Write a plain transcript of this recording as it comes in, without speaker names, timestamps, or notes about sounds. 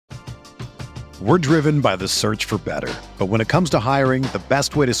We're driven by the search for better. But when it comes to hiring, the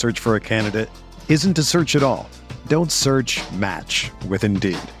best way to search for a candidate isn't to search at all. Don't search, match with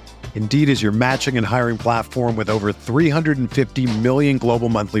Indeed. Indeed is your matching and hiring platform with over 350 million global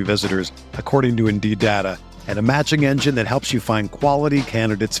monthly visitors, according to Indeed data, and a matching engine that helps you find quality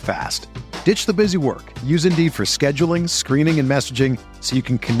candidates fast. Ditch the busy work. Use Indeed for scheduling, screening, and messaging so you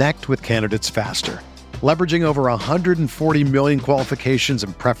can connect with candidates faster. Leveraging over 140 million qualifications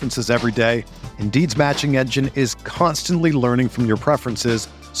and preferences every day, Indeed's matching engine is constantly learning from your preferences,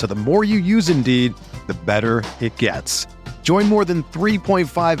 so the more you use Indeed, the better it gets. Join more than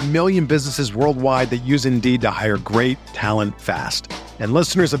 3.5 million businesses worldwide that use Indeed to hire great talent fast. And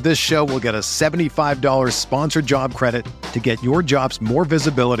listeners of this show will get a $75 sponsored job credit to get your jobs more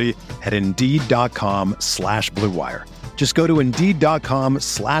visibility at Indeed.com/Blue Wire. Just go to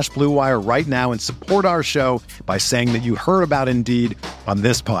Indeed.com/Blue Wire right now and support our show by saying that you heard about Indeed on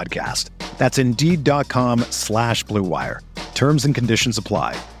this podcast. That's Indeed.com/Blue Wire. Terms and conditions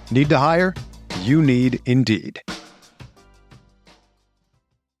apply. Need to hire? You need Indeed.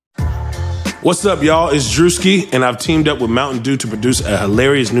 What's up, y'all? It's Drewski, and I've teamed up with Mountain Dew to produce a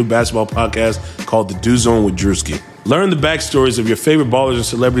hilarious new basketball podcast called The Dew Zone with Drewski. Learn the backstories of your favorite ballers and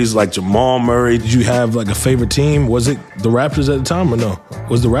celebrities like Jamal Murray. Did you have like a favorite team? Was it the Raptors at the time or no?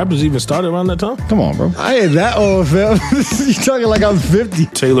 Was the Raptors even started around that time? Come on, bro. I ain't that old, fam. You talking like I'm 50.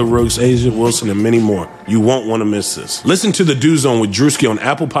 Taylor Rooks, Asia Wilson, and many more. You won't want to miss this. Listen to The Dew Zone with Drewski on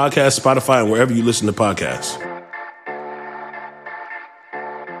Apple Podcasts, Spotify, and wherever you listen to podcasts.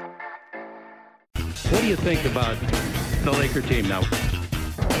 What do you think about the Laker team now?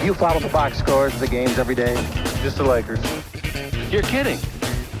 You follow the box scores of the games every day? Just the Lakers. You're kidding.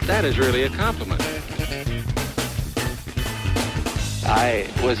 That is really a compliment. I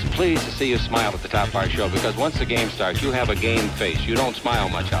was pleased to see you smile at the top of our show because once the game starts, you have a game face. You don't smile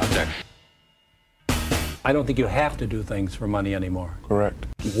much out there. I don't think you have to do things for money anymore. Correct.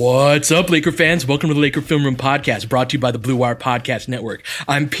 What's up, Laker fans? Welcome to the Laker Film Room Podcast, brought to you by the Blue Wire Podcast Network.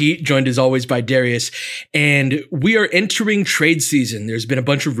 I'm Pete, joined as always by Darius, and we are entering trade season. There's been a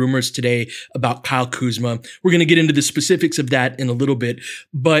bunch of rumors today about Kyle Kuzma. We're going to get into the specifics of that in a little bit,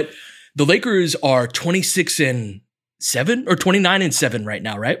 but the Lakers are 26-7 or 29-7 right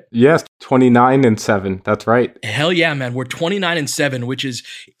now, right? Yes, 29-7. That's right. Hell yeah, man. We're 29-7, which is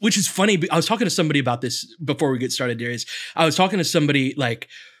funny. I was talking to somebody about this before we get started, Darius. I was talking to somebody like,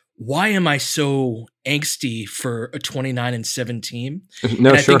 why am I so angsty for a 29-7 team? No,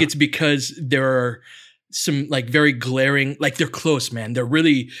 and I think it's because there are some like very glaring, like they're close, man. They're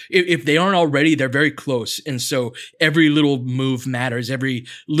really, if they aren't already, they're very close. And so every little move matters, every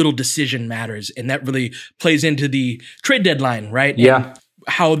little decision matters. And that really plays into the trade deadline, right? Yeah. And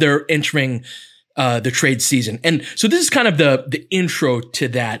how they're entering the trade season. And so this is kind of the intro to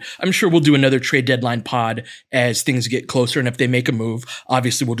that. I'm sure we'll do another trade deadline pod as things get closer. And if they make a move,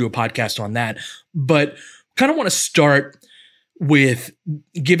 obviously we'll do a podcast on that. But kind of want to start with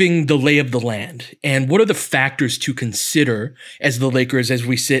giving the lay of the land and what are the factors to consider as the Lakers, as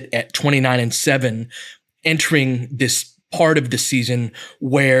we sit at 29-7, entering this part of the season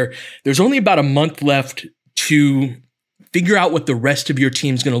where there's only about a month left to figure out what the rest of your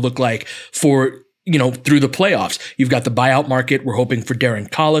team's going to look like for, through the playoffs. You've got the buyout market. We're hoping for Darren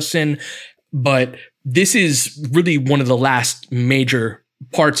Collison, but this is really one of the last major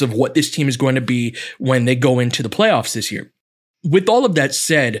parts of what this team is going to be when they go into the playoffs this year. With all of that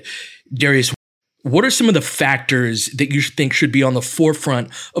said, Darius, what are some of the factors that you think should be on the forefront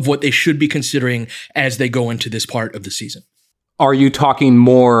of what they should be considering as they go into this part of the season? Are you talking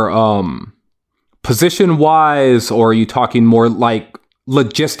more position-wise, or are you talking more like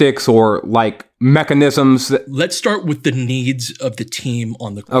logistics or like mechanisms? Let's start with the needs of the team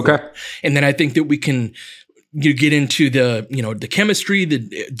on the court. Okay. And then I think that we can get into the chemistry,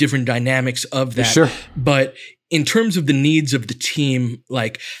 the different dynamics of that. Sure. But in terms of the needs of the team,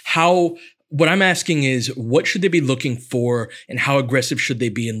 what I'm asking is, what should they be looking for and how aggressive should they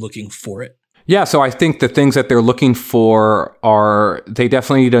be in looking for it? Yeah, so I think the things that they're looking for are, they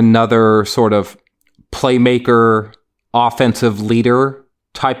definitely need another sort of playmaker, offensive leader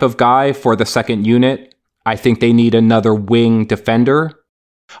type of guy for the second unit. I think they need another wing defender.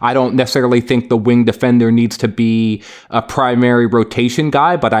 I don't necessarily think the wing defender needs to be a primary rotation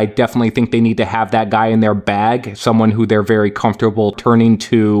guy, but I definitely think they need to have that guy in their bag, someone who they're very comfortable turning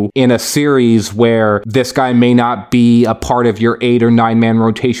to in a series where this guy may not be a part of your 8 or 9 man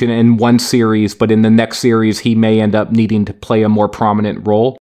rotation in one series, but in the next series, he may end up needing to play a more prominent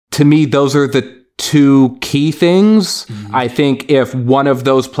role. To me, those are the two key things. Mm-hmm. I think if one of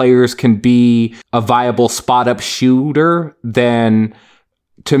those players can be a viable spot-up shooter, then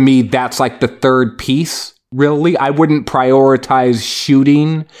to me, that's like the third piece, really. I wouldn't prioritize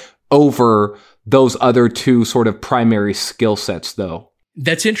shooting over those other two sort of primary skill sets, though.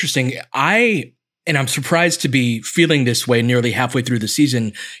 That's interesting. And I'm surprised to be feeling this way nearly halfway through the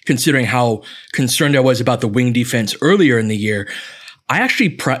season, considering how concerned I was about the wing defense earlier in the year. I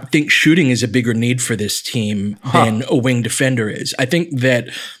actually think shooting is a bigger need for this team than a wing defender is. I think that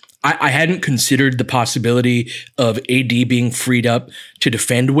I hadn't considered the possibility of AD being freed up to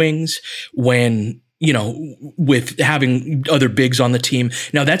defend wings when, with having other bigs on the team.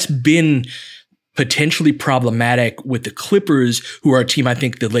 Now, that's been potentially problematic with the Clippers, who are a team I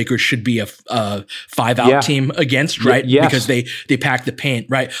think the Lakers should be a 5-out team against, right? Yes. Because they pack the paint,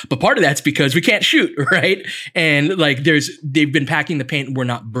 right? But part of that's because we can't shoot, right? And they've been packing the paint and we're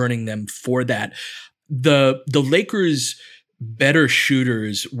not burning them for that. The Lakers' better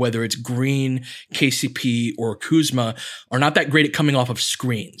shooters, whether it's Green, KCP, or Kuzma, are not that great at coming off of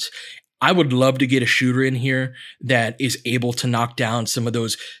screens. I would love to get a shooter in here that is able to knock down some of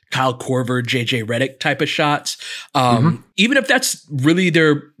those Kyle Korver, JJ Redick type of shots. Even if that's really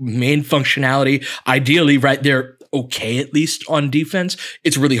their main functionality, ideally, right, they're okay at least on defense.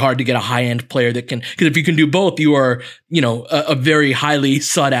 It's really hard to get a high-end player that can, because if you can do both, you are, a very highly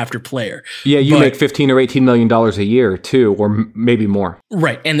sought-after player. Yeah, you make $15 or $18 million a year too, or maybe more.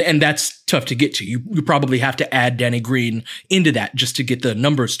 Right, and that's tough to get to. You probably have to add Danny Green into that just to get the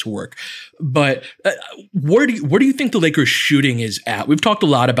numbers to work. But where do you think the Lakers shooting is at? We've talked a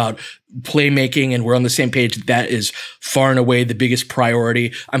lot about playmaking, and we're on the same page. That is far and away the biggest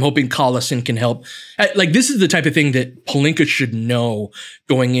priority. I'm hoping Collison can help. This is the type of thing that Pelinka should know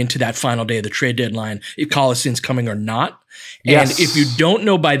going into that final day of the trade deadline, if Collison's coming or not. And if you don't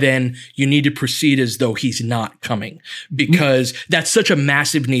know by then, you need to proceed as though he's not coming, because that's such a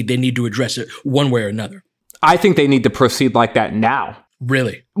massive need. They need to address it one way or another. I think they need to proceed like that now.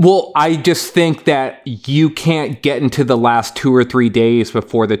 Really? Well, I just think that you can't get into the last 2 or 3 days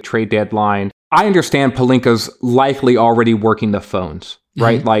before the trade deadline. I understand Pelinka's likely already working the phones,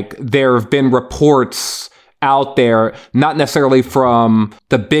 right? Like, there have been reports out there, not necessarily from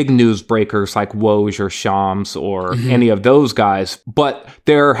the big news breakers like Woj or Shams or any of those guys, but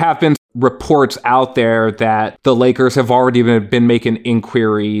there have been reports out there that the Lakers have already been making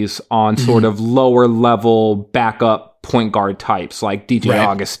inquiries on sort of lower level backup point guard types like DJ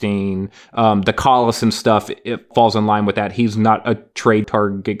Augustine. The Collison stuff, it falls in line with that. He's not a trade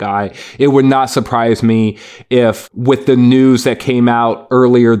target guy. It would not surprise me if, with the news that came out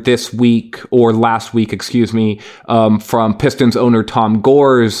earlier this week, or last week, from Pistons owner Tom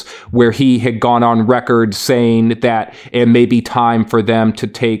Gores, where he had gone on record saying that it may be time for them to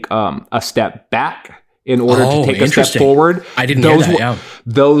take a step back in order to take a step forward. I didn't hear that, yeah.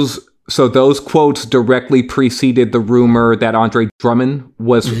 Those quotes directly preceded the rumor that Andre Drummond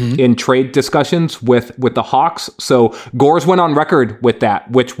was in trade discussions with the Hawks. So Gores went on record with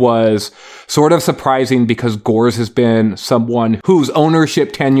that, which was sort of surprising because Gores has been someone whose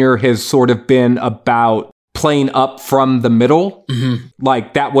ownership tenure has sort of been about playing up from the middle.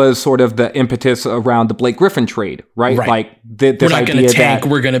 Like, that was sort of the impetus around the Blake Griffin trade, right? Like, this we're not going to tank,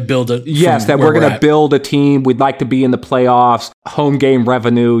 we're going to build a... Yes, that we're going to build a team. We'd like to be in the playoffs, home game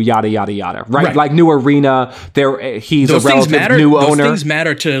revenue, yada, yada, yada, right? Like, new arena, he's those a relative new owner. Those things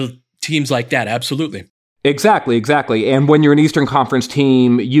matter to teams like that, absolutely. Exactly. And when you're an Eastern Conference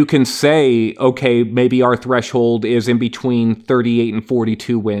team, you can say, okay, maybe our threshold is in between 38 and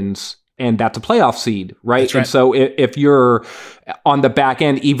 42 wins. And that's a playoff seed, right? That's right. And so if you're on the back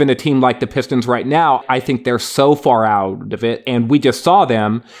end, even a team like the Pistons right now, I think they're so far out of it. And we just saw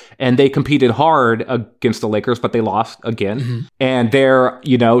them, and they competed hard against the Lakers, but they lost again. And they're,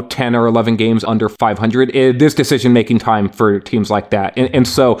 10 or 11 games under 500. It is decision-making time for teams like that. And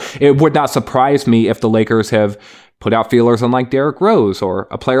so it would not surprise me if the Lakers have put out feelers on like Derrick Rose or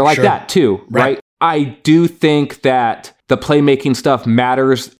a player like that too, right? I do think that the playmaking stuff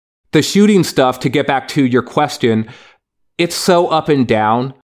matters. The shooting stuff, to get back to your question, it's so up and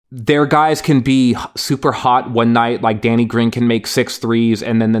down. Their guys can be super hot one night, like Danny Green can make 6 threes,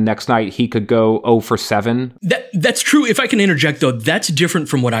 and then the next night he could go 0 for 7. That's true. If I can interject, though, that's different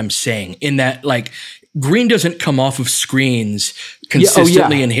from what I'm saying, in that, like, Green doesn't come off of screens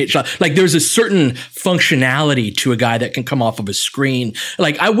consistently and hit shots. Like, there's a certain functionality to a guy that can come off of a screen.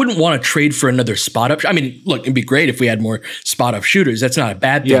 Like, I wouldn't want to trade for another spot up. I mean, look, it'd be great if we had more spot up shooters. That's not a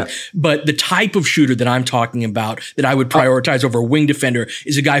bad thing. But the type of shooter that I'm talking about that I would prioritize over a wing defender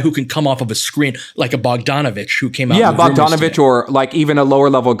is a guy who can come off of a screen, like a Bogdanovich who came out. Yeah, Bogdanovich, or like even a lower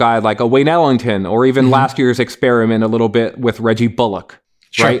level guy like a Wayne Ellington, or even last year's experiment a little bit with Reggie Bullock,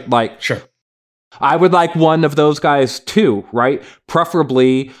 right? Like, I would like one of those guys too, right?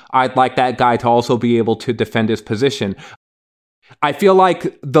 Preferably, I'd like that guy to also be able to defend his position. I feel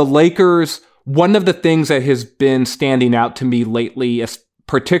like the Lakers, one of the things that has been standing out to me lately,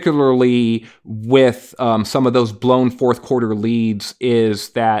 particularly with some of those blown fourth quarter leads, is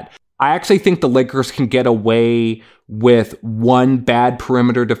that I actually think the Lakers can get away with one bad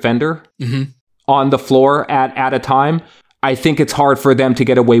perimeter defender on the floor at a time. I think it's hard for them to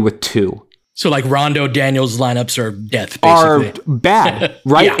get away with two. So like Rondo, Daniels lineups are death, basically. Are bad,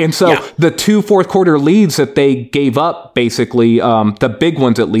 right? And so the two fourth quarter leads that they gave up, basically, the big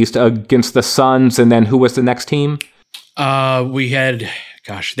ones at least, against the Suns, and then who was the next team? We had,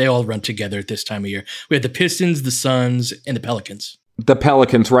 they all run together at this time of year. We had the Pistons, the Suns, and the Pelicans. The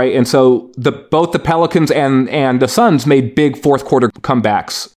Pelicans, right? And so both the Pelicans and the Suns made big fourth quarter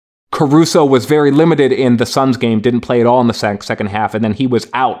comebacks. Caruso was very limited in the Suns game, didn't play at all in the second half, and then he was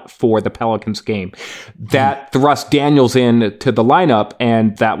out for the Pelicans game. That thrust Daniels in to the lineup,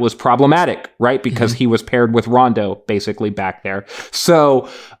 and that was problematic, right? Because he was paired with Rondo, basically, back there. So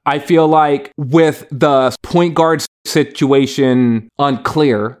I feel like with the point guard situation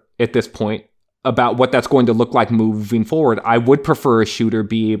unclear at this point about what that's going to look like moving forward, I would prefer a shooter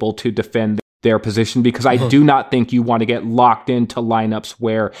be able to defend their position, because I do not think you want to get locked into lineups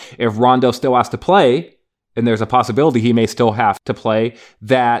where if Rondo still has to play, and there's a possibility he may still have to play,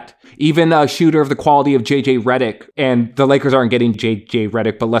 that even a shooter of the quality of JJ Redick, and the Lakers aren't getting JJ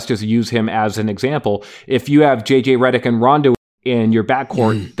Redick, but let's just use him as an example. If you have JJ Redick and Rondo in your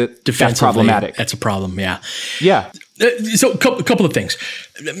backcourt, that's problematic. That's a problem, yeah. Yeah. So a couple of things.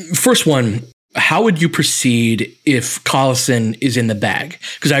 First one, how would you proceed if Collison is in the bag?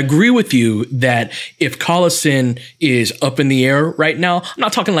 Because I agree with you that if Collison is up in the air right now, I'm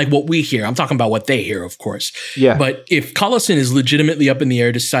not talking like what we hear. I'm talking about what they hear, of course. Yeah. But if Collison is legitimately up in the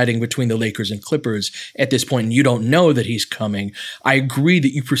air deciding between the Lakers and Clippers at this point, and you don't know that he's coming, I agree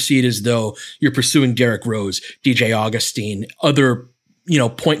that you proceed as though you're pursuing Derrick Rose, DJ Augustine, other,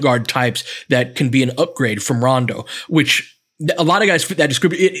 point guard types that can be an upgrade from Rondo, which a lot of guys fit that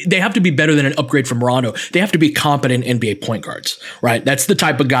description. They have to be better than an upgrade from Rondo. They have to be competent NBA point guards, right? That's the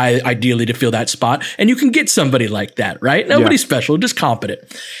type of guy ideally to fill that spot. And you can get somebody like that, right? Nobody special, just competent.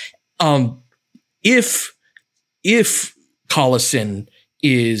 If Collison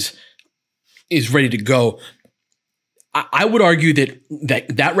is ready to go, I would argue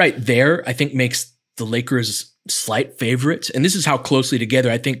that right there, I think makes the Lakers slight favorites. And this is how closely together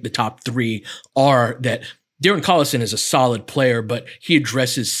I think the top three are. That Darren Collison is a solid player, but he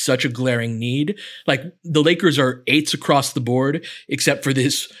addresses such a glaring need. Like the Lakers are 8s across the board, except for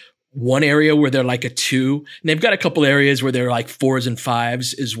this one area where they're like a 2. And they've got a couple areas where they're like 4s and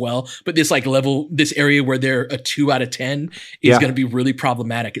 5s as well. But this area where they're a 2 out of 10 is going to be really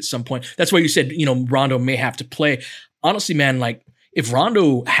problematic at some point. That's why you said, Rondo may have to play. Honestly, man, like if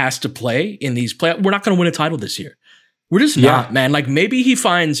Rondo has to play in these playoffs, we're not going to win a title this year. We're just not, man. Like maybe he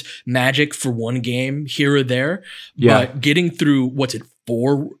finds magic for one game here or there, but getting through,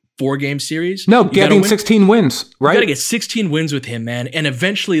 four game series? No, getting 16 wins, right? You got to get 16 wins with him, man. And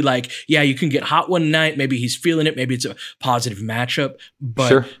eventually, you can get hot one night. Maybe he's feeling it. Maybe it's a positive matchup.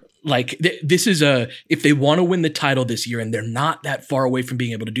 But this is if they want to win the title this year, and they're not that far away from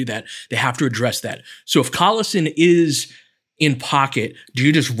being able to do that, they have to address that. So if Collison is in pocket, do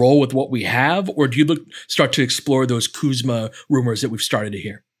you just roll with what we have, or do you start to explore those Kuzma rumors that we've started to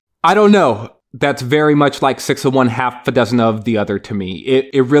hear? I don't know. That's very much like 6 of one, half a dozen of the other to me.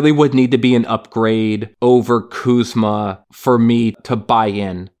 It really would need to be an upgrade over Kuzma for me to buy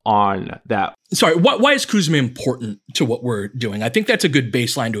in on that. Sorry, why is Kuzma important to what we're doing? I think that's a good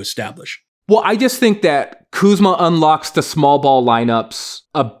baseline to establish. Well, I just think that Kuzma unlocks the small ball lineups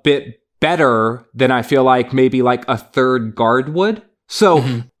a bit better than I feel like maybe like a third guard would. So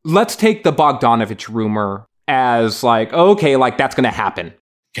let's take the Bogdanovich rumor as like, okay, like that's going to happen.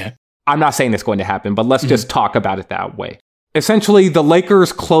 Okay. I'm not saying it's going to happen, but let's just talk about it that way. Essentially, the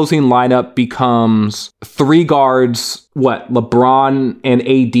Lakers' closing lineup becomes 3 guards, LeBron and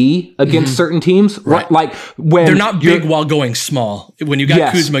AD against certain teams? Right. Like when they're not big while going small. When you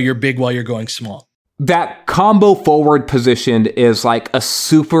got Kuzma, you're big while you're going small. That combo forward position is like a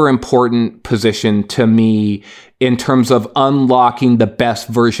super important position to me in terms of unlocking the best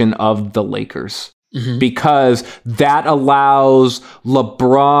version of the Lakers. Because that allows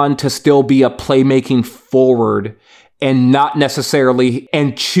LeBron to still be a playmaking forward and not necessarily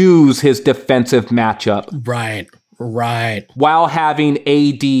and choose his defensive matchup. Right. While having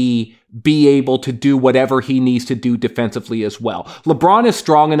AD be able to do whatever he needs to do defensively as well. LeBron is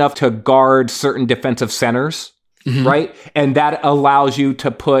strong enough to guard certain defensive centers, right? And that allows you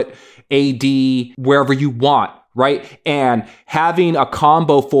to put AD wherever you want, right? And having a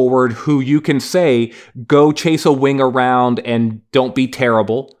combo forward who you can say, go chase a wing around and don't be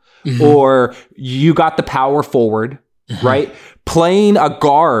terrible, or you got the power forward, right? Playing a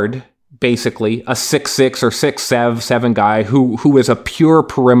guard, basically a 6'6" or 6'7" guy who is a pure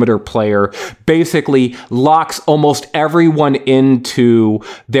perimeter player, basically locks almost everyone into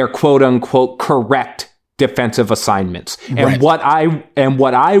their quote unquote correct defensive assignments. And what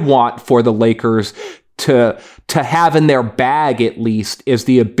I want for the Lakers to have in their bag, at least, is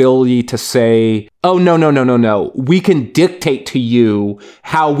the ability to say, oh, no. We can dictate to you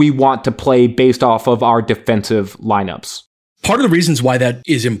how we want to play based off of our defensive lineups. Part of the reasons why that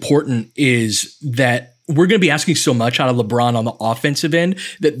is important is that we're going to be asking so much out of LeBron on the offensive end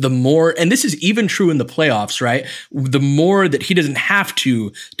that the more, and this is even true in the playoffs, right? The more that he doesn't have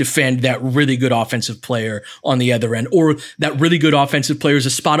to defend that really good offensive player on the other end, or that really good offensive player is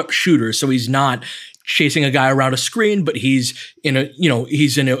a spot up shooter. So he's not chasing a guy around a screen, but he's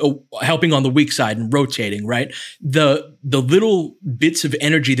helping on the weak side and rotating, right? The little bits of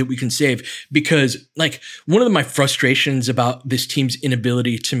energy that we can save, because like one of my frustrations about this team's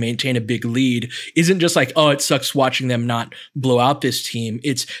inability to maintain a big lead isn't just like, oh, it sucks watching them not blow out this team.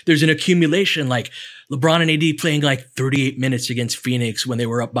 There's an accumulation, like LeBron and AD playing like 38 minutes against Phoenix when they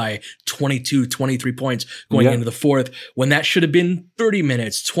were up by 22, 23 points going into the fourth, when that should have been 30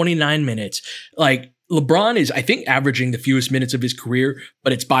 minutes, 29 minutes. Like LeBron is, I think, averaging the fewest minutes of his career,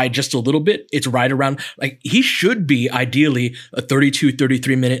 but it's by just a little bit. It's right around, like he should be ideally a 32,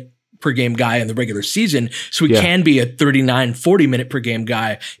 33 minute per game guy in the regular season. So he can be a 39, 40 minute per game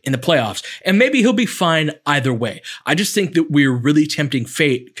guy in the playoffs. And maybe he'll be fine either way. I just think that we're really tempting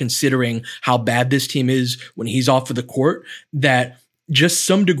fate, considering how bad this team is when he's off of the court, that just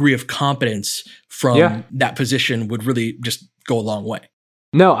some degree of competence from that position would really just go a long way.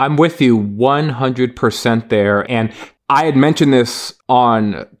 No, I'm with you 100% there. And I had mentioned this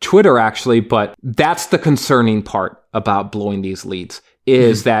on Twitter, actually, but that's the concerning part about blowing these leads,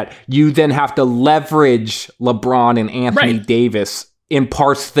 is that you then have to leverage LeBron and Anthony Davis in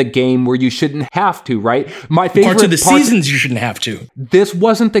parts of the game where you shouldn't have to, right? My favorite parts of the seasons you shouldn't have to. This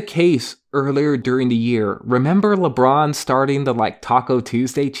wasn't the case earlier during the year. Remember LeBron starting the like Taco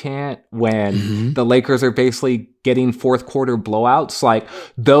Tuesday chant when the Lakers are basically getting fourth quarter blowouts? Like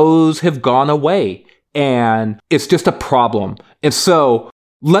those have gone away, and it's just a problem. And so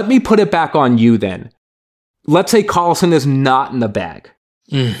let me put it back on you then. Let's say Collison is not in the bag,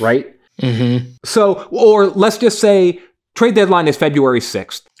 right? So, or let's just say trade deadline is February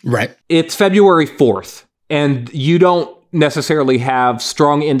 6th. Right. It's February 4th, and you don't necessarily have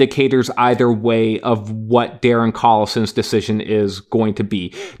strong indicators either way of what Darren Collison's decision is going to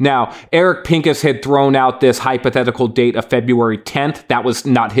be. Now, Eric Pincus had thrown out this hypothetical date of February 10th. That was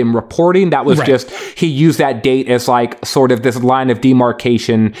not him reporting. That was just, he used that date as like sort of this line of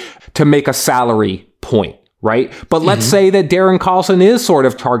demarcation to make a salary point. Right? But let's say that Darren Collison is sort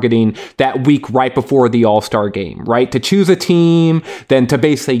of targeting that week right before the All-Star game, right? To choose a team, then to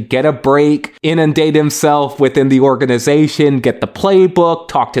basically get a break, inundate himself within the organization, get the playbook,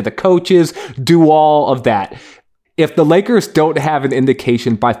 talk to the coaches, do all of that. If the Lakers don't have an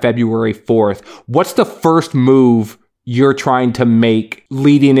indication by February 4th, what's the first move you're trying to make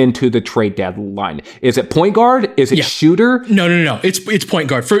leading into the trade deadline? Is it point guard? Is it shooter? No. It's point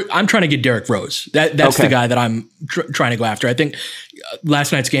guard. I'm trying to get Derrick Rose. That's the guy that I'm trying to go after. I think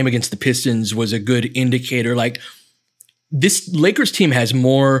last night's game against the Pistons was a good indicator. Like this Lakers team has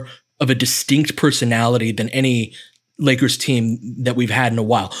more of a distinct personality than any Lakers team that we've had in a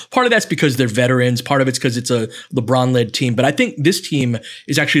while. Part of that's because they're veterans. Part of it's because it's a LeBron-led team. But I think this team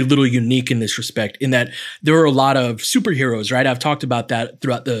is actually a little unique in this respect, in that there are a lot of superheroes, right? I've talked about that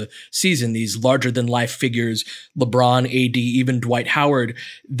throughout the season, these larger-than-life figures, LeBron, AD, even Dwight Howard,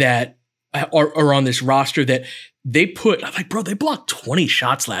 that are on this roster that they put, I'm like, bro, they blocked 20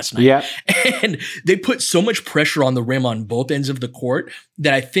 shots last night. Yeah. And they put so much pressure on the rim on both ends of the court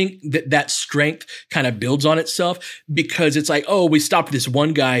that I think that strength kind of builds on itself, because it's like, oh, we stopped this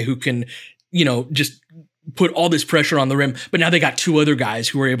one guy who can, just put all this pressure on the rim, but now they got two other guys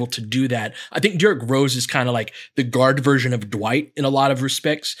who are able to do that. I think Derrick Rose is kind of like the guard version of Dwight in a lot of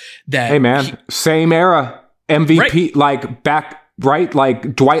respects. That hey man, same era MVP, like back. Right?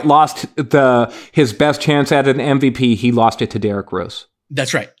 Like Dwight lost his best chance at an MVP. He lost it to Derrick Rose.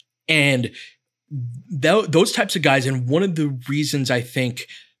 That's right. And those types of guys, and one of the reasons I think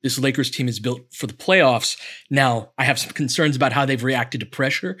this Lakers team is built for the playoffs. Now, I have some concerns about how they've reacted to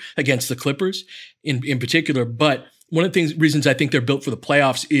pressure against the Clippers in particular. But one of the reasons I think they're built for the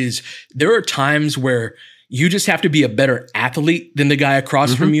playoffs is there are times where, You just have to be a better athlete than the guy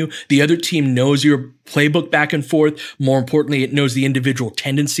across from you. The other team knows your playbook back and forth. More importantly, it knows the individual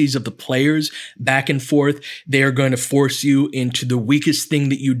tendencies of the players back and forth. They are going to force you into the weakest thing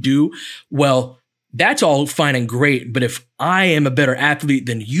that you do. Well, that's all fine and great. But if I am a better athlete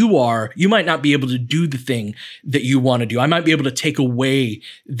than you are, you might not be able to do the thing that you want to do. I might be able to take away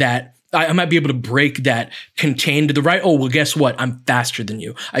that. I might be able to break that contain to the right. Oh, well, guess what? I'm faster than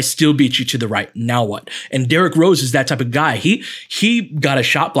you. I still beat you to the right. Now what? And Derrick Rose is that type of guy. He got a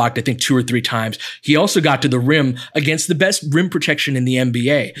shot blocked, I think, 2 or 3 times. He also got to the rim against the best rim protection in the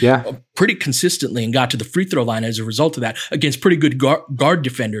NBA. Pretty consistently, and got to the free throw line as a result of that against pretty good guard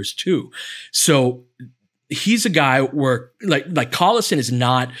defenders too. So he's a guy where like Collison is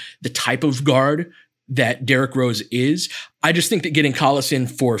not the type of guard that Derrick Rose is. I just think that getting Collison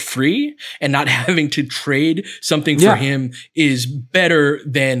for free and not having to trade something for him is better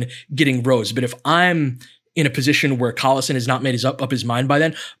than getting Rose. But if I'm in a position where Collison has not made up his mind by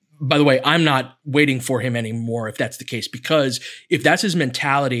then, by the way, I'm not waiting for him anymore if that's the case, because if that's his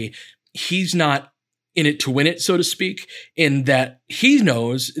mentality, he's not in it to win it, so to speak, in that he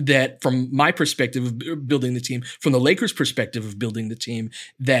knows that from my perspective of building the team, from the Lakers' perspective of building the team,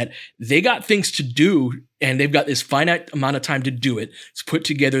 that they got things to do and they've got this finite amount of time to do it, to put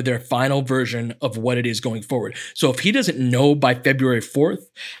together their final version of what it is going forward. So if he doesn't know by February 4th,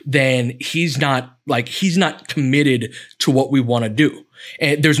 then he's not committed to what we want to do.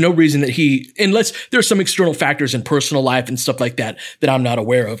 And there's no reason that unless there's some external factors in personal life and stuff like that I'm not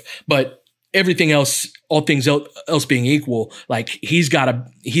aware of, but everything else, all things else being equal, like he's got to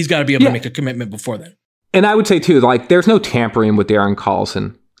be able to make a commitment before then. And I would say too, like there's no tampering with Darren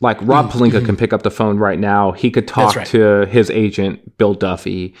Collison. Like Rob Pelinka can pick up the phone right now. He could talk to his agent, Bill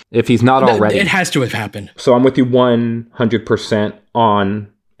Duffy, if he's not already. It has to have happened. So I'm with you 100%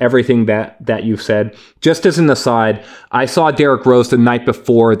 on everything that you've said. Just as an aside, I saw Derrick Rose the night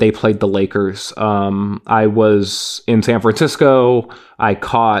before they played the Lakers. I was in San Francisco. I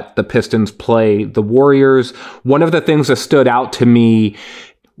caught the Pistons play the Warriors. One of the things that stood out to me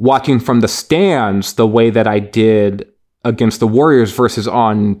watching from the stands, the way that I did against the Warriors versus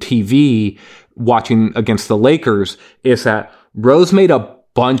on TV watching against the Lakers, is that Rose made a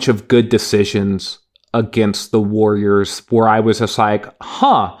bunch of good decisions against the Warriors where I was just like,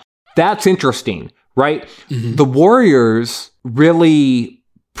 that's interesting, right? The Warriors really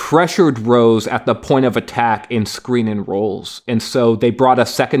pressured Rose at the point of attack in screen and rolls. And so they brought a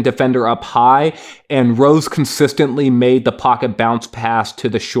second defender up high, and Rose consistently made the pocket bounce pass to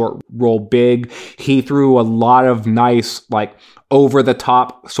the short roll big. He threw a lot of nice, like, over the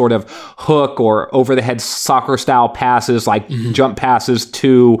top sort of hook or over the head soccer style passes, like jump passes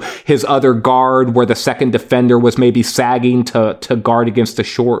to his other guard where the second defender was maybe sagging to guard against the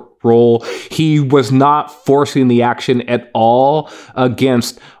short roll. He was not forcing the action at all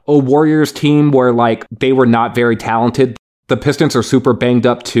against a Warriors team where like they were not very talented. The Pistons are super banged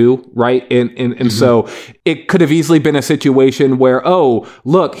up too, right? And so it could have easily been a situation where, oh,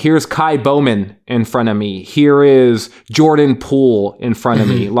 look, here's Kai Bowman in front of me. Here is Jordan Poole in front of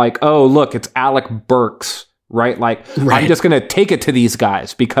me. Like, oh, look, it's Alec Burks, right? Like, I'm just going to take it to these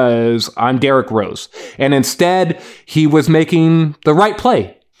guys because I'm Derrick Rose. And instead, he was making the right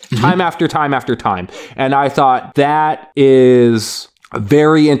play time after time after time. And I thought that is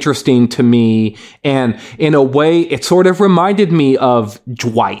very interesting to me. And in a way, it sort of reminded me of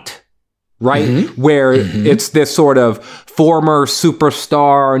Dwight, right? Where it's this sort of former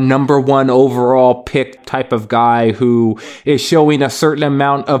superstar, number 1 overall pick type of guy who is showing a certain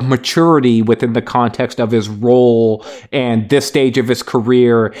amount of maturity within the context of his role and this stage of his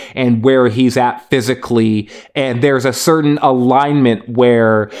career and where he's at physically. And there's a certain alignment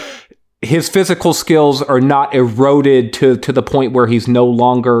where his physical skills are not eroded to the point where he's no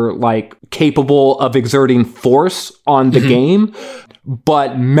longer like capable of exerting force on the game.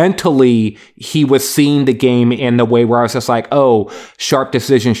 But mentally, he was seeing the game in the way where I was just like, oh, sharp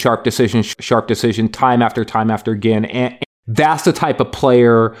decision, time after time after again. And that's the type of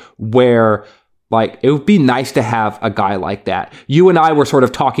player where, like, it would be nice to have a guy like that. You and I were sort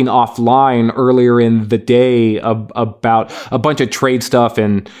of talking offline earlier in the day about a bunch of trade stuff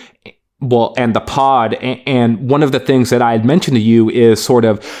and the pod. And one of the things that I had mentioned to you is sort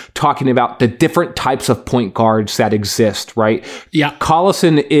of talking about the different types of point guards that exist, right? Yeah.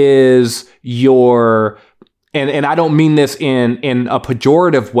 Collison is your, and I don't mean this in a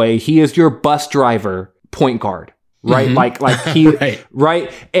pejorative way, he is your bus driver point guard, right? Like he,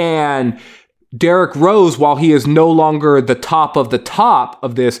 right? And Derrick Rose, while he is no longer the top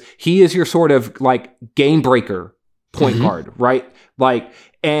of this, he is your sort of like game breaker point guard, right? Like,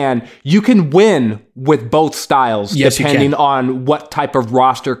 and you can win with both styles depending on what type of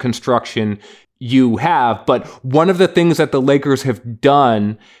roster construction you have. But one of the things that the Lakers have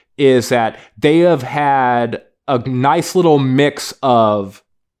done is that they have had a nice little mix of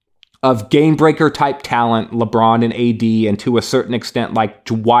game breaker type talent, LeBron and AD, and to a certain extent, like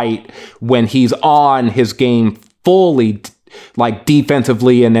Dwight, when he's on his game fully, like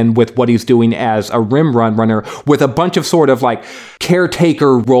defensively, and then with what he's doing as a rim runner, with a bunch of sort of like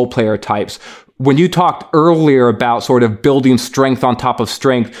caretaker role player types. When you talked earlier about sort of building strength on top of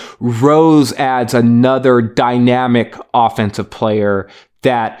strength, Rose adds another dynamic offensive player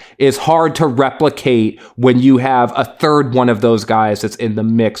that is hard to replicate when you have a third one of those guys that's in the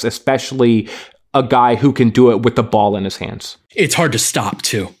mix, especially a guy who can do it with the ball in his hands. It's hard to stop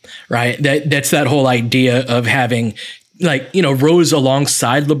too, right? That's that whole idea of having, like, you know, Rose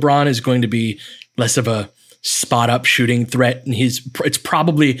alongside LeBron is going to be less of a spot up shooting threat. And it's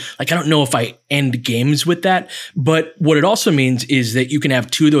probably like, I don't know if I end games with that, but what it also means is that you can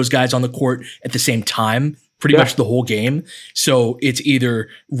have two of those guys on the court at the same time, pretty much the whole game. So it's either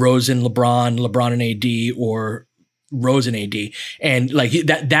Rose and LeBron, LeBron and AD, or Rose and AD. And like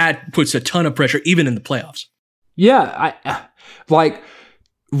that puts a ton of pressure even in the playoffs. Yeah. Like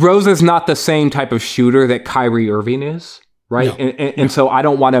Rose is not the same type of shooter that Kyrie Irving is. Right. No. And so I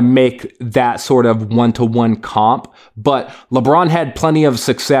don't want to make that sort of one-to-one comp, but LeBron had plenty of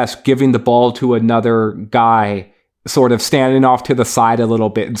success giving the ball to another guy, sort of standing off to the side a little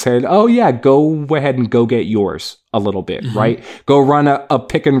bit and saying, oh yeah, go ahead and go get yours a little bit, right? Go run a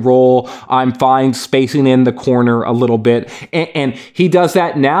pick and roll. I'm fine spacing in the corner a little bit. And he does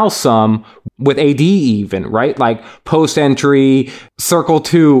that now some with AD even, right? Like post entry, circle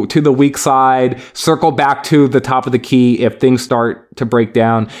to the weak side, circle back to the top of the key if things start to break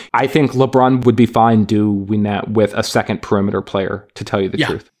down. I think LeBron would be fine doing that with a second perimeter player, to tell you the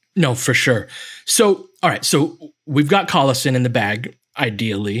truth. No, for sure. So, all right. So we've got Collison in the bag,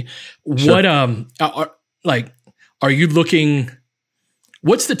 ideally. Sure. What, are you looking,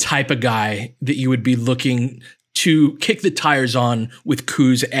 what's the type of guy that you would be looking to kick the tires on with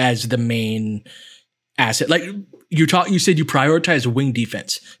Kuz as the main asset? Like you said you prioritize wing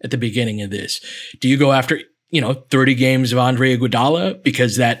defense at the beginning of this. Do you go after, 30 games of Andre Iguodala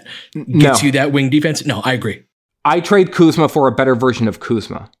because that gets you that wing defense? No, I agree. I trade Kuzma for a better version of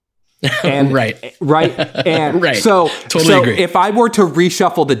Kuzma. And right. And right. So agree. if I were to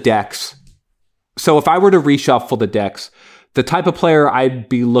reshuffle the decks, the type of player I'd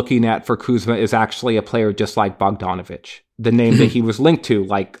be looking at for Kuzma is actually a player just like Bogdanović, the name that he was linked to,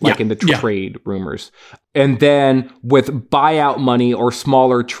 like in the trade rumors. And then with buyout money or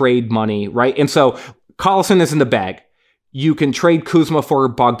smaller trade money, right? And so Collison is in the bag. You can trade Kuzma for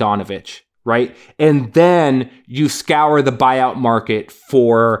Bogdanović, right? And then you scour the buyout market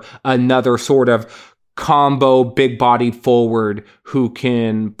for another sort of combo big-bodied forward who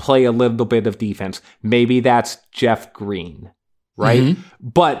can play a little bit of defense. Maybe that's Jeff Green, right?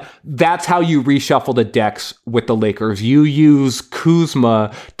 But that's how you reshuffle the decks with the Lakers. You use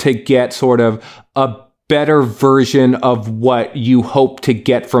Kuzma to get sort of a better version of what you hope to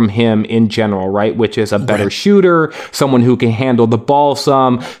get from him in general, right? Which is a better shooter, someone who can handle the ball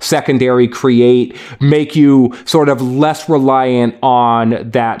some, secondary create, make you sort of less reliant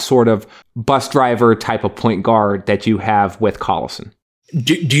on that sort of bus driver type of point guard that you have with Collison.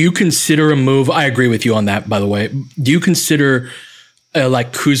 Do you consider a move? I agree with you on that, by the way. Do you consider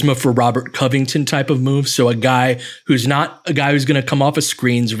like Kuzma for Robert Covington type of move? So a guy who's not a guy who's going to come off of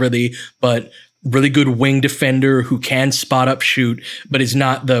screens really, but really good wing defender who can spot up shoot, but is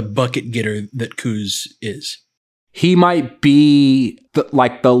not the bucket getter that Kuz is. He might be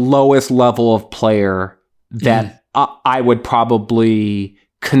the lowest level of player that I would probably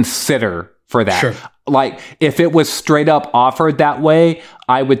consider for that. Sure. Like if it was straight up offered that way,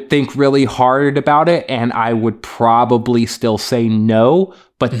 I would think really hard about it and I would probably still say no,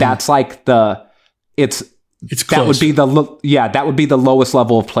 but that's like it's that close. That would be the lowest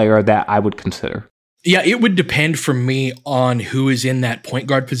level of player that I would consider. Yeah, it would depend for me on who is in that point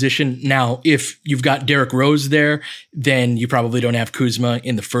guard position. Now, if you've got Derrick Rose there, then you probably don't have Kuzma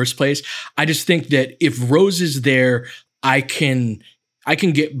in the first place. I just think that if Rose is there, I can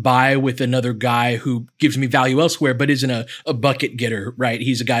get by with another guy who gives me value elsewhere, but isn't a bucket getter, right?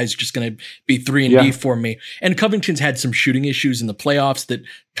 He's a guy who's just going to be 3-and-D for me. And Covington's had some shooting issues in the playoffs that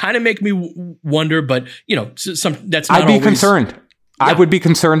kind of make me wonder, but that's not I'd be concerned. Yeah. I would be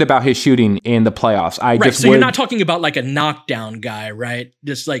concerned about his shooting in the playoffs. You're not talking about like a knockdown guy, right?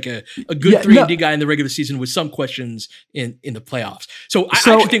 Just like a good 3-and-D guy in the regular season with some questions in the playoffs. So I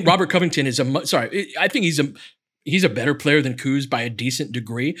actually think Robert Covington is I think he's He's a better player than Kuz by a decent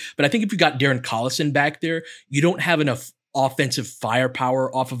degree. But I think if you got Darren Collison back there, you don't have enough offensive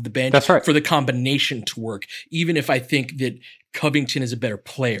firepower off of the bench for the combination to work, even if I think that Covington is a better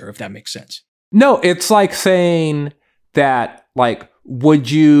player, if that makes sense. No, it's like saying that, like, would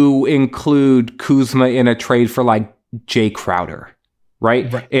you include Kuzma in a trade for, like, Jay Crowder,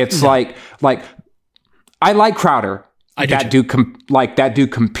 right? It's like I like Crowder. That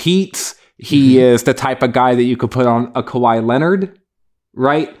dude competes. He is the type of guy that you could put on a Kawhi Leonard,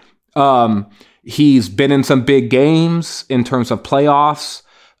 right? He's been in some big games in terms of playoffs.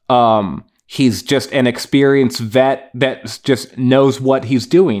 He's just an experienced vet that just knows what he's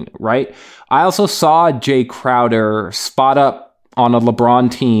doing, right? I also saw Jay Crowder spot up on a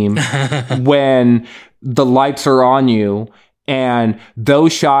LeBron team when the lights are on you and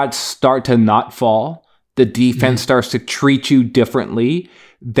those shots start to not fall. The defense starts to treat you differently.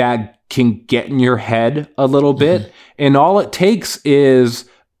 That can get in your head a little bit. And all it takes is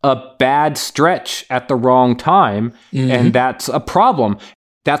a bad stretch at the wrong time. And that's a problem.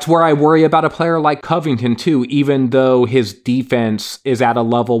 That's where I worry about a player like Covington too, even though his defense is at a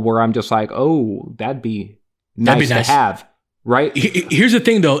level where I'm just like, oh, that'd be nice to have, right? Here's the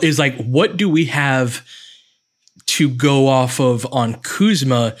thing though, is like, what do we have to go off of on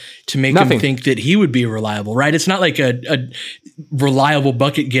Kuzma to make him think that he would be reliable, right? It's not like a reliable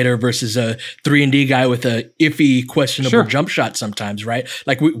bucket getter versus a 3-and-D guy with a iffy, questionable jump shot sometimes, right?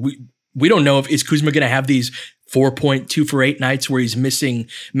 Like we don't know is Kuzma going to have these 4.2 for 8 nights where he's missing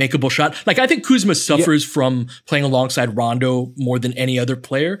makeable shot. Like I think Kuzma suffers from playing alongside Rondo more than any other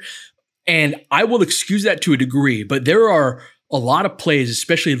player. And I will excuse that to a degree, but there are a lot of plays,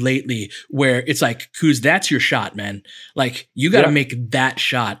 especially lately, where it's like, Kuz, that's your shot, man. Like, you got to make that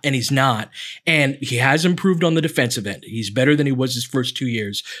shot, and he's not. And he has improved on the defensive end. He's better than he was his first 2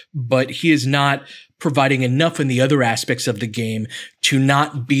 years, but he is not providing enough in the other aspects of the game to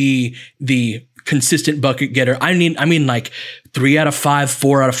not be the consistent bucket getter. I mean, like 3 out of 5,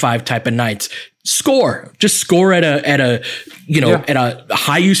 4 out of 5 type of nights. Just score at a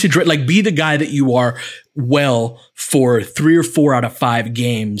high usage rate. Like, be the guy that you are well for 3 or 4 out of 5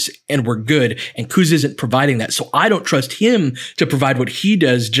 games, and we're good. And Kuz isn't providing that. So I don't trust him to provide what he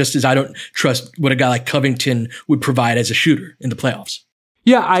does, just as I don't trust what a guy like Covington would provide as a shooter in the playoffs.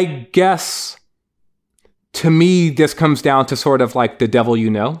 Yeah, I guess to me, this comes down to sort of like the devil you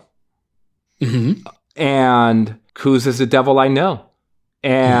know. And Kuz is the devil I know.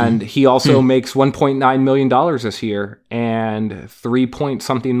 And he also makes $1.9 million this year and 3 point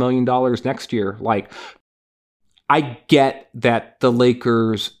something million next year. Like, I get that the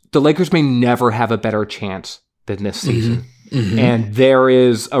Lakers may never have a better chance than this season. And there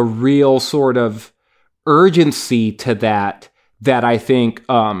is a real sort of urgency to that I think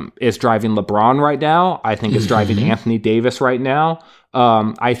is driving LeBron right now. I think it's driving Anthony Davis right now.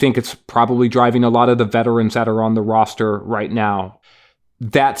 I think it's probably driving a lot of the veterans that are on the roster right now.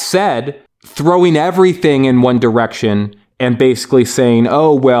 That said, throwing everything in one direction and basically saying,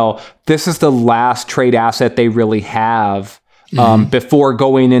 oh, well, this is the last trade asset they really have before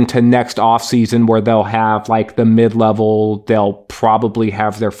going into next offseason where they'll have like the mid-level, they'll probably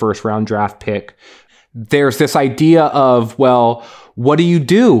have their first round draft pick. There's this idea of, well, what do you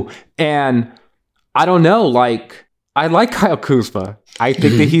do? And I don't know, like, I like Kyle Kuzma. I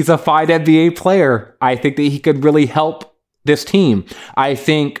think that he's a fine NBA player. I think that he could really help this team. I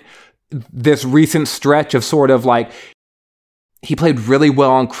think this recent stretch of sort of like, he played really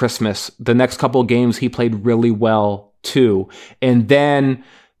well on Christmas. The next couple of games, he played really well too. And then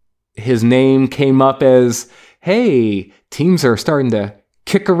his name came up as, hey, teams are starting to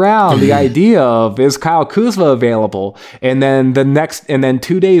kick around the idea of, is Kyle Kuzma available? And then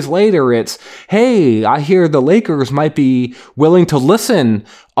 2 days later, it's, hey, I hear the Lakers might be willing to listen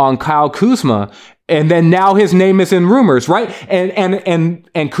on Kyle Kuzma. And then now his name is in rumors, right?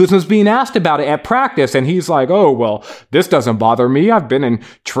 And Kuzma's being asked about it at practice, and he's like, oh, well, this doesn't bother me. I've been in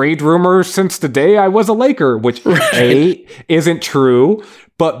trade rumors since the day I was a Laker, which A, isn't true,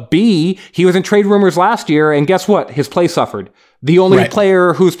 but B, he was in trade rumors last year, and guess what? His play suffered. The only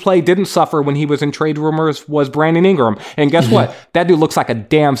player whose play didn't suffer when he was in trade rumors was Brandon Ingram. And guess what? That dude looks like a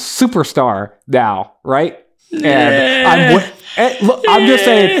damn superstar now, right? And I'm just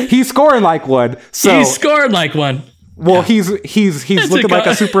saying, he's scoring like one. So he's scoring like one. Well, he's looking like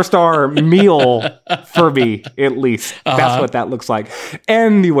a superstar meal for me, at least. That's what that looks like.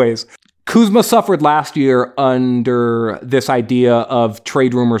 Anyways, Kuzma suffered last year under this idea of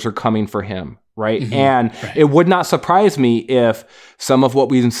trade rumors are coming for him, right? And it would not surprise me if some of what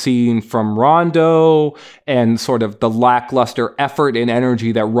we've seen from Rondo and sort of the lackluster effort and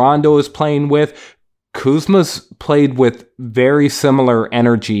energy that Rondo is playing with Kuzma's played with very similar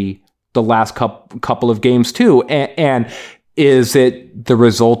energy the last couple of games too. And is it the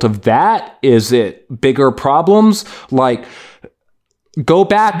result of that? Is it bigger problems? Like, go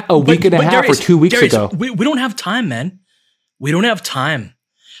back a week and a half or 2 weeks ago. We don't have time, man. We don't have time.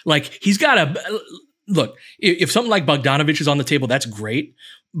 Like, he's got to look. If something like Bogdanovich is on the table, that's great.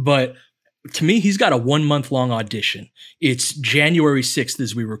 But to me, he's got a 1 month long audition. It's January 6th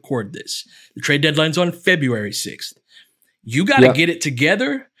as we record this. The trade deadline's on February 6th. You got to get it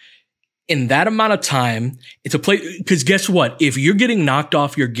together in that amount of time. It's a play, because guess what? If you're getting knocked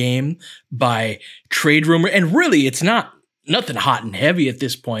off your game by trade rumor, and really it's nothing hot and heavy at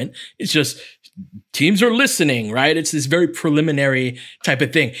this point. It's just teams are listening, right? It's this very preliminary type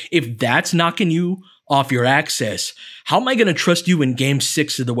of thing. If that's knocking you off your access, how am I going to trust you in Game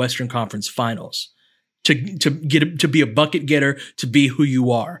 6 of the Western Conference Finals to be a bucket getter, to be who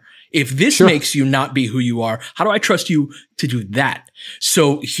you are? If this makes you not be who you are, how do I trust you to do that?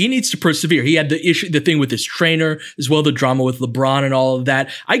 So he needs to persevere. He had the thing with his trainer as well, the drama with LeBron and all of that.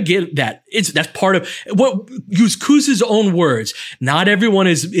 I get that. That's part of what, use Kuz's own words. Not everyone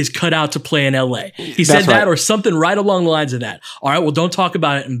is cut out to play in LA. He said that or something right along the lines of that. All right. Well, don't talk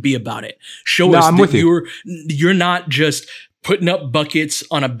about it and be about it. Show us that you're not just putting up buckets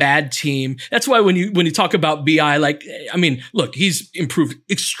on a bad team. That's why when you talk about BI, like, I mean, look, he's improved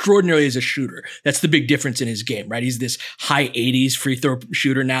extraordinarily as a shooter. That's the big difference in his game, right? He's this high 80s free throw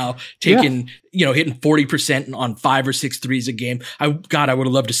shooter now, hitting 40% on 5 or 6 threes a game. I would have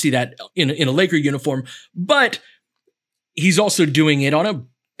loved to see that in a Laker uniform, but he's also doing it on a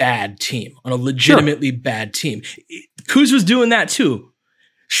bad team, on a legitimately bad team. Kuz was doing that too.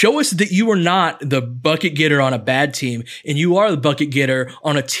 Show us that you are not the bucket getter on a bad team, and you are the bucket getter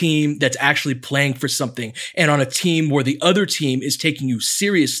on a team that's actually playing for something, and on a team where the other team is taking you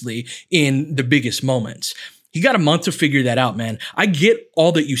seriously in the biggest moments. You got a month to figure that out, man. I get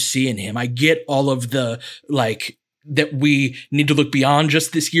all that you see in him. I get all of the, like, that we need to look beyond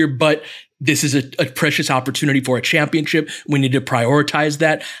just this year, but this is a precious opportunity for a championship. We need to prioritize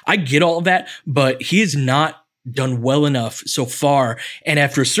that. I get all of that, but he is not done well enough so far. And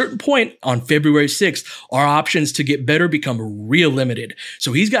after a certain point on February 6th, our options to get better become real limited.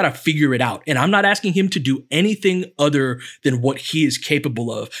 So he's got to figure it out. And I'm not asking him to do anything other than what he is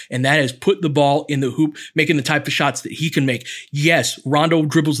capable of. And that is put the ball in the hoop, making the type of shots that he can make. Yes, Rondo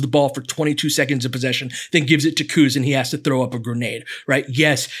dribbles the ball for 22 seconds of possession, then gives it to Kuz and he has to throw up a grenade, right?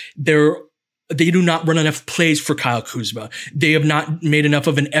 Yes, they do not run enough plays for Kyle Kuzma. They have not made enough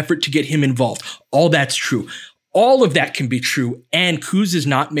of an effort to get him involved. All that's true. All of that can be true, and Kuz is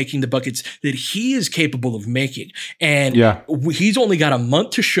not making the buckets that he is capable of making. And he's only got a month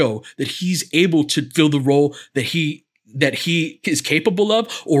to show that he's able to fill the role that he is capable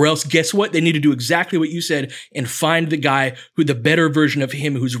of, or else guess what? They need to do exactly what you said and find the better version of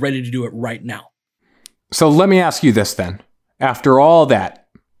him who's ready to do it right now. So let me ask you this then. After all that,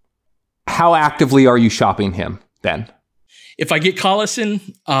 how actively are you shopping him then? If I get Collison,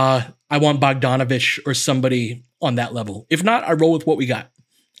 I want Bogdanovich or somebody on that level. If not, I roll with what we got.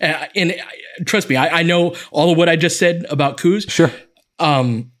 And trust me, I know all of what I just said about Kuz. Sure.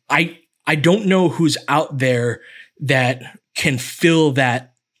 I don't know who's out there that can fill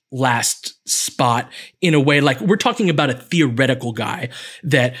that last spot in a way. Like, we're talking about a theoretical guy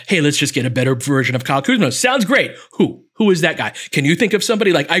that, hey, let's just get a better version of Kyle Kuzma. Sounds great. Who is that guy? Can you think of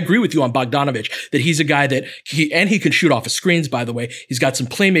somebody? Like, I agree with you on Bogdanovich that he's a guy that he can shoot off of screens, by the way. He's got some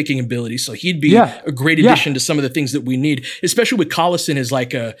playmaking ability, so he'd be a great addition to some of the things that we need, especially with Collison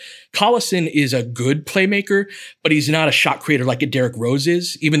Collison is a good playmaker, but he's not a shot creator like a Derrick Rose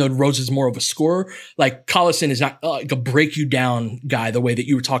is, even though Rose is more of a scorer. Like, Collison is not like a break you down guy the way that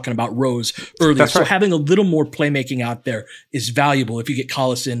you were talking about Rose earlier. That's right. So having a little more playmaking out there is valuable if you get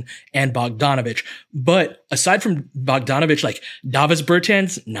Collison and Bogdanovich. But aside from Bogdanovich, like Davis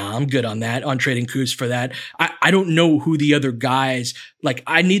Bertans, I'm good on that, on trading Kuz for that. I don't know who the other guys, like,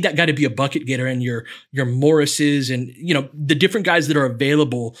 I need that guy to be a bucket getter, and your Morrises and, the different guys that are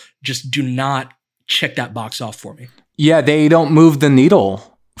available just do not check that box off for me. Yeah, they don't move the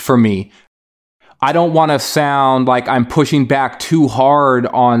needle for me. I don't want to sound like I'm pushing back too hard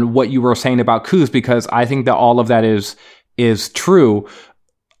on what you were saying about Kuz, because I think that all of that is true.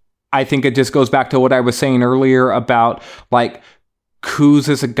 I think it just goes back to what I was saying earlier about, like, Kuz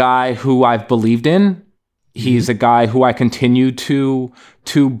is a guy who I've believed in. He's a guy who I continue to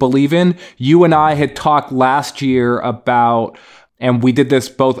believe in. You and I had talked last year about, and we did this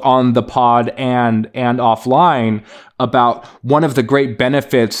both on the pod and offline, about one of the great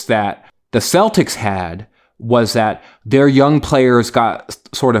benefits that the Celtics had was that their young players got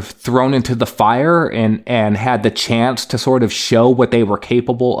sort of thrown into the fire and had the chance to sort of show what they were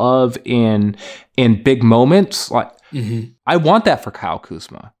capable of in big moments. Like, I want that for Kyle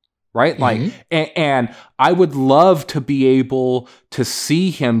Kuzma, right? Like, and I would love to be able to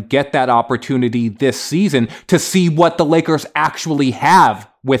see him get that opportunity this season to see what the Lakers actually have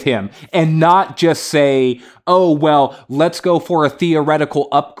with him, and not just say, oh, well, let's go for a theoretical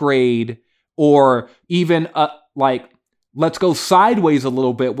upgrade, or even let's go sideways a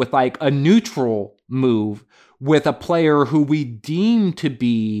little bit with like a neutral move with a player who we deem to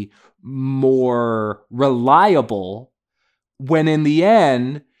be more reliable, when in the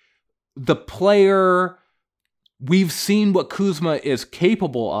end, the player, we've seen what Kuzma is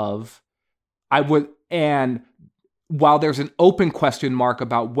capable of. And while there's an open question mark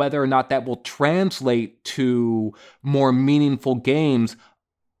about whether or not that will translate to more meaningful games,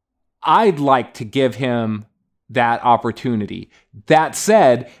 I'd like to give him that opportunity. That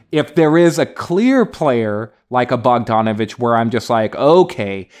said, if there is a clear player like a Bogdanovic where I'm just like,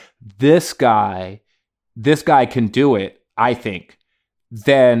 okay, this guy can do it, I think,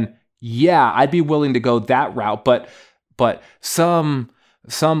 then yeah, I'd be willing to go that route. But some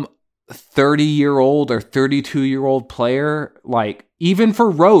 30-year-old or 32-year-old player, like, even for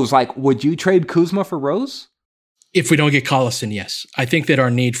Rose, like, would you trade Kuzma for Rose? If we don't get Collison, yes. I think that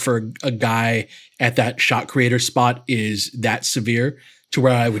our need for a guy at that shot creator spot is that severe to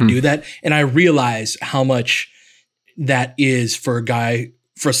where I would do that. And I realize how much that is for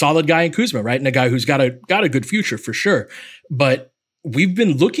a solid guy in Kuzma, right? And a guy who's got a good future for sure. But we've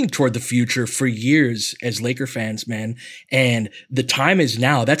been looking toward the future for years as Laker fans, man. And the time is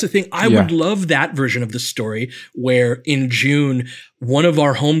now. That's the thing. I would love that version of the story where in June, one of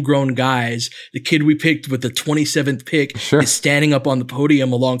our homegrown guys, the kid we picked with the 27th pick, is standing up on the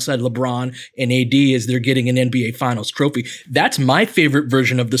podium alongside LeBron and AD as they're getting an NBA Finals trophy. That's my favorite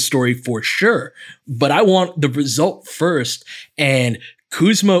version of the story for sure. But I want the result first. And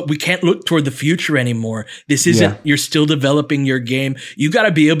Kuzma, we can't look toward the future anymore. This isn't, you're still developing your game. You got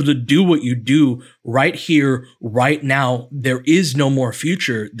to be able to do what you do right here, right now. There is no more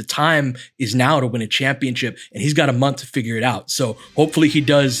future. The time is now to win a championship, and he's got a month to figure it out. So hopefully he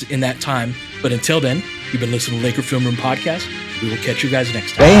does in that time. But until then, you've been listening to Laker Film Room Podcast. We will catch you guys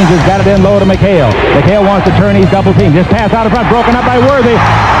next time. Baines has got it in low to McHale. McHale wants to turn. He's double teamed. Just pass out in front, broken up by Worthy.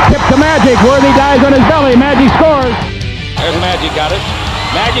 Tip to Magic. Worthy dies on his belly. Magic scores. There's Magic, got it.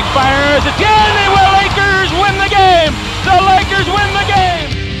 Magic fires. It's in. The Lakers win the game. The Lakers win the game.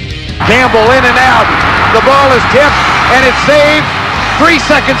 Campbell in and out. The ball is tipped, and it's saved. 3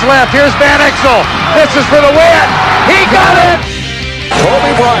 seconds left. Here's Van Exel. This is for the win. He got it.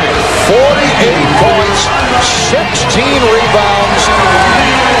 Kobe Bryant, 48 points, 16 rebounds.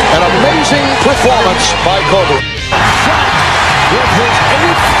 An amazing performance by Kobe. Shot with his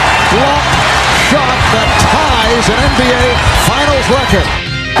 8th block shot that ties an NBA Finals record.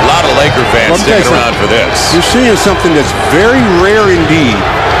 A lot of Laker fans sticking around for this. You're seeing something that's very rare indeed.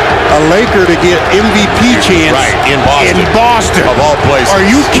 A Laker to get MVP chance in Boston. Of all places. Are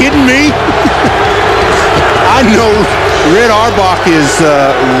you kidding me? I know Red Auerbach is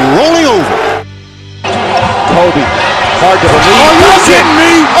rolling over. Kobe, hard to believe. Are you kidding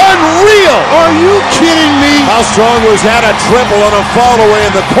me? Unreal! Are you kidding me? How strong was that? A triple on a fall away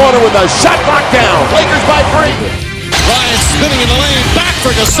in the corner with a shot knocked down. Lakers by 3. Bryant spinning in the lane, back for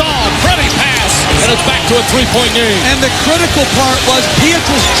Gasol, pretty pass, and it's back to a 3-point game. And the critical part was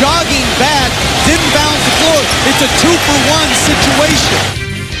Pietrus jogging back, didn't bounce the floor. It's a 2-for-1 situation.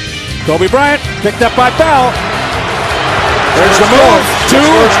 Kobe Bryant picked up by Bell. There's the move. 2, 1,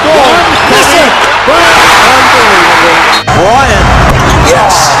 miss it. Bryant,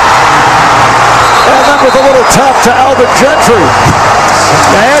 yes. And that was a little tough to Alvin Gentry.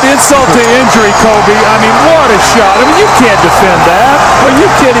 Add insult to injury, Kobe. I mean, what a shot. I mean, you can't defend that. Are you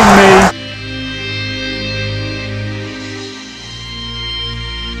kidding me?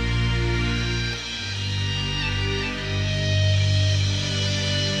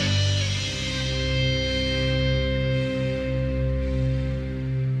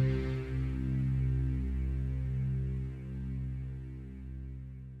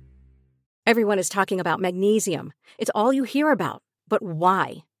 Everyone is talking about magnesium. It's all you hear about. But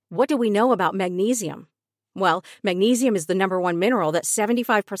why? What do we know about magnesium? Well, magnesium is the #1 mineral that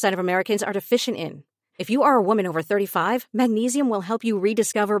 75% of Americans are deficient in. If you are a woman over 35, magnesium will help you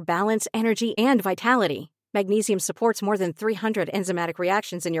rediscover balance, energy, and vitality. Magnesium supports more than 300 enzymatic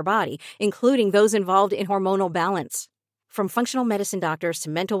reactions in your body, including those involved in hormonal balance. From functional medicine doctors to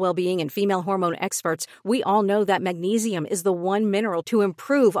mental well-being and female hormone experts, we all know that magnesium is the one mineral to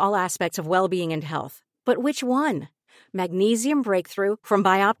improve all aspects of well-being and health. But which one? Magnesium Breakthrough from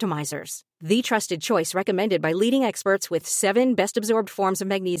Bioptimizers, the trusted choice recommended by leading experts with 7 best-absorbed forms of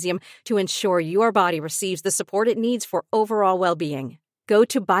magnesium to ensure your body receives the support it needs for overall well-being. Go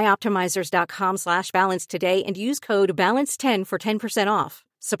to bioptimizers.com/balance today and use code BALANCE10 for 10% off.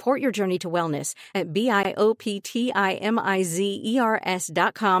 Support your journey to wellness at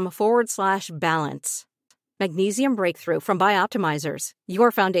bioptimizers.com/balance. Magnesium Breakthrough from Bioptimizers,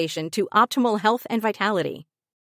 your foundation to optimal health and vitality.